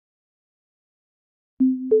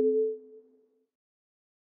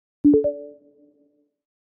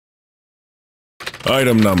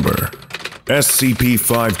Item Number: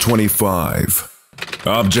 SCP-525.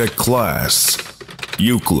 Object Class: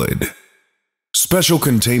 Euclid. Special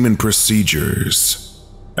Containment Procedures.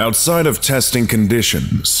 Outside of testing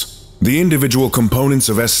conditions, the individual components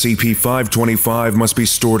of SCP-525 must be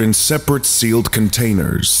stored in separate sealed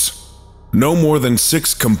containers. No more than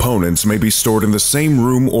 6 components may be stored in the same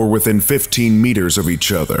room or within 15 meters of each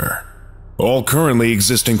other. All currently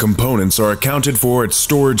existing components are accounted for at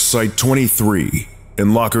Storage Site 23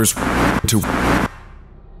 in lockers 2.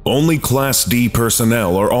 Only Class D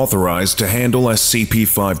personnel are authorized to handle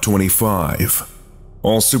SCP-525.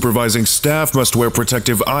 All supervising staff must wear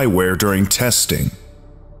protective eyewear during testing.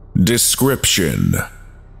 Description: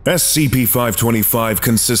 SCP-525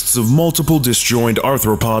 consists of multiple disjoined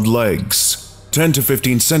arthropod legs, 10 to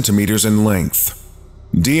 15 centimeters in length.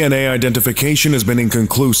 DNA identification has been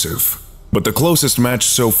inconclusive, but the closest match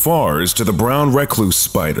so far is to the brown recluse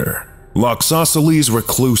spider, Loxosceles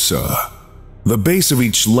reclusa. The base of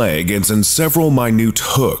each leg ends in several minute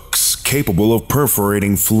hooks capable of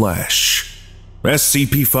perforating flesh.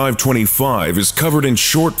 SCP-525 is covered in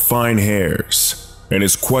short, fine hairs and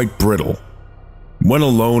is quite brittle. When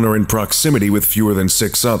alone or in proximity with fewer than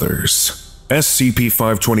 6 others,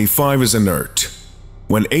 SCP-525 is inert.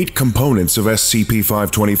 When 8 components of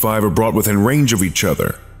SCP-525 are brought within range of each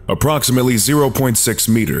other, approximately 0.6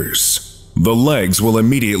 meters, the legs will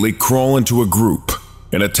immediately crawl into a group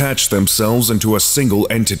and attach themselves into a single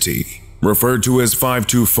entity, referred to as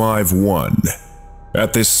 525-1.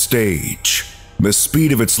 At this stage, the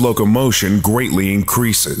speed of its locomotion greatly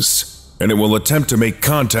increases, and it will attempt to make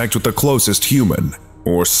contact with the closest human,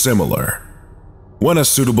 or similar. When a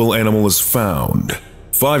suitable animal is found,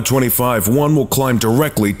 525-1 will climb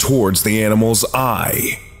directly towards the animal's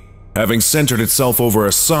eye. Having centered itself over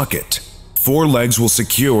a socket, 4 legs will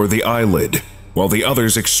secure the eyelid, while the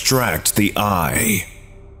others extract the eye.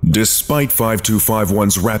 Despite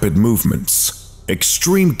 525-1's rapid movements,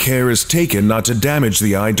 extreme care is taken not to damage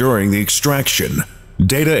the eye during the extraction.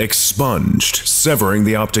 Data expunged, severing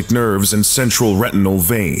the optic nerves and central retinal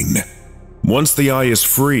vein. Once the eye is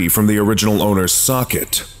free from the original owner's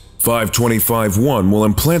socket, 525-1 will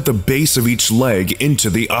implant the base of each leg into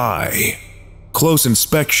the eye. Close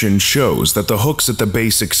inspection shows that the hooks at the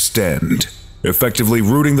base extend, effectively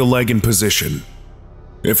rooting the leg in position.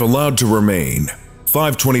 If allowed to remain,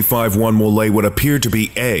 525-1 will lay what appear to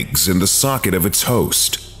be eggs in the socket of its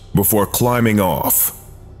host before climbing off.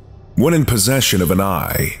 When in possession of an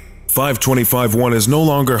eye, 525-1 is no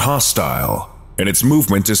longer hostile, and its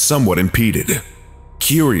movement is somewhat impeded.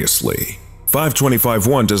 Curiously,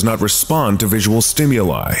 525-1 does not respond to visual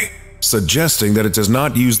stimuli, suggesting that it does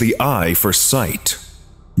not use the eye for sight.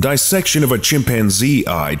 Dissection of a chimpanzee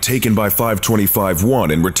eye taken by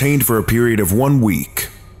 525-1 and retained for a period of 1 week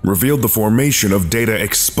revealed the formation of data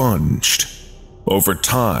expunged. Over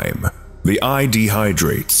time, the eye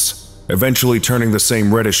dehydrates, eventually turning the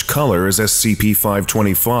same reddish color as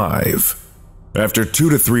SCP-525. After 2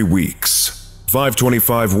 to 3 weeks,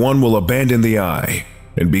 525-1 will abandon the eye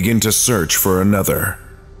and begin to search for another.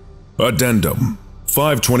 Addendum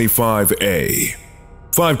 525-A.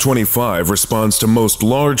 525 responds to most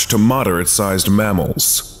large to moderate-sized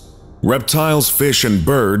mammals. Reptiles, fish, and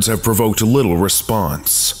birds have provoked little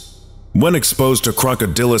response. When exposed to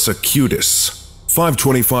Crocodylus acutus,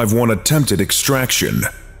 525-1 attempted extraction,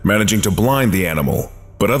 managing to blind the animal,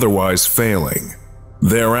 but otherwise failing.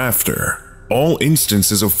 Thereafter, all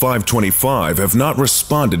instances of 525 have not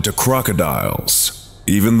responded to crocodiles,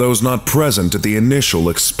 even those not present at the initial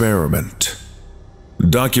experiment.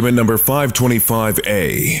 Document number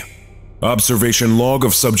 525-A. Observation log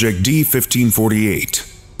of subject D-1548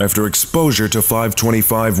 after exposure to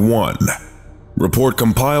 525-1. Report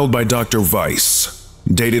compiled by Dr. Weiss.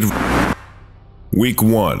 Dated Week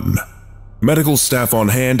 1. Medical staff on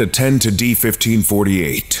hand attend to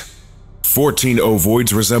D-1548. 14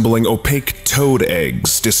 ovoids resembling opaque toad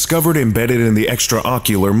eggs discovered embedded in the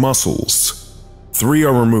extraocular muscles. 3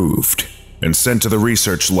 are removed and sent to the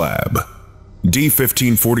research lab.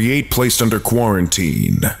 D-1548 placed under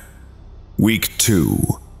quarantine. Week 2.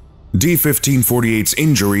 D-1548's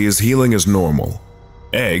injury is healing as normal.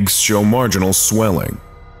 Eggs show marginal swelling.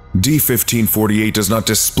 D-1548 does not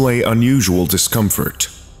display unusual discomfort.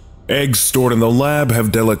 Eggs stored in the lab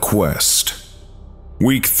have deliquesced.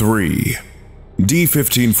 Week 3.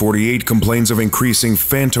 D-1548 complains of increasing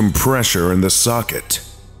phantom pressure in the socket.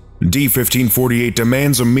 D-1548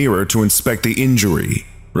 demands a mirror to inspect the injury.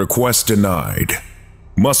 Request denied.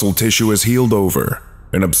 Muscle tissue has healed over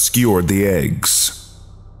and obscured the eggs.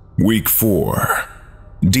 Week 4.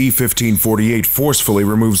 D-1548 forcefully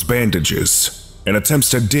removes bandages and attempts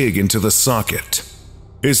to dig into the socket.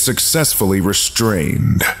 Is successfully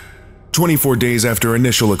restrained. 24 days after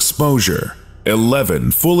initial exposure,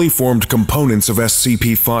 11 fully formed components of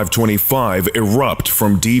SCP-525 erupt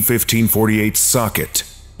from D-1548's socket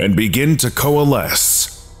and begin to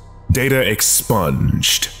coalesce. Data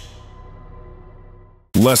expunged.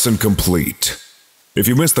 Lesson complete. If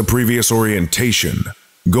you missed the previous orientation,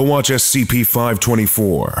 go watch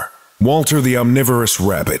SCP-524, Walter the Omnivorous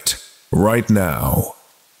Rabbit, right now.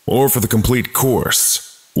 Or for the complete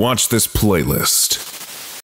course, watch this playlist.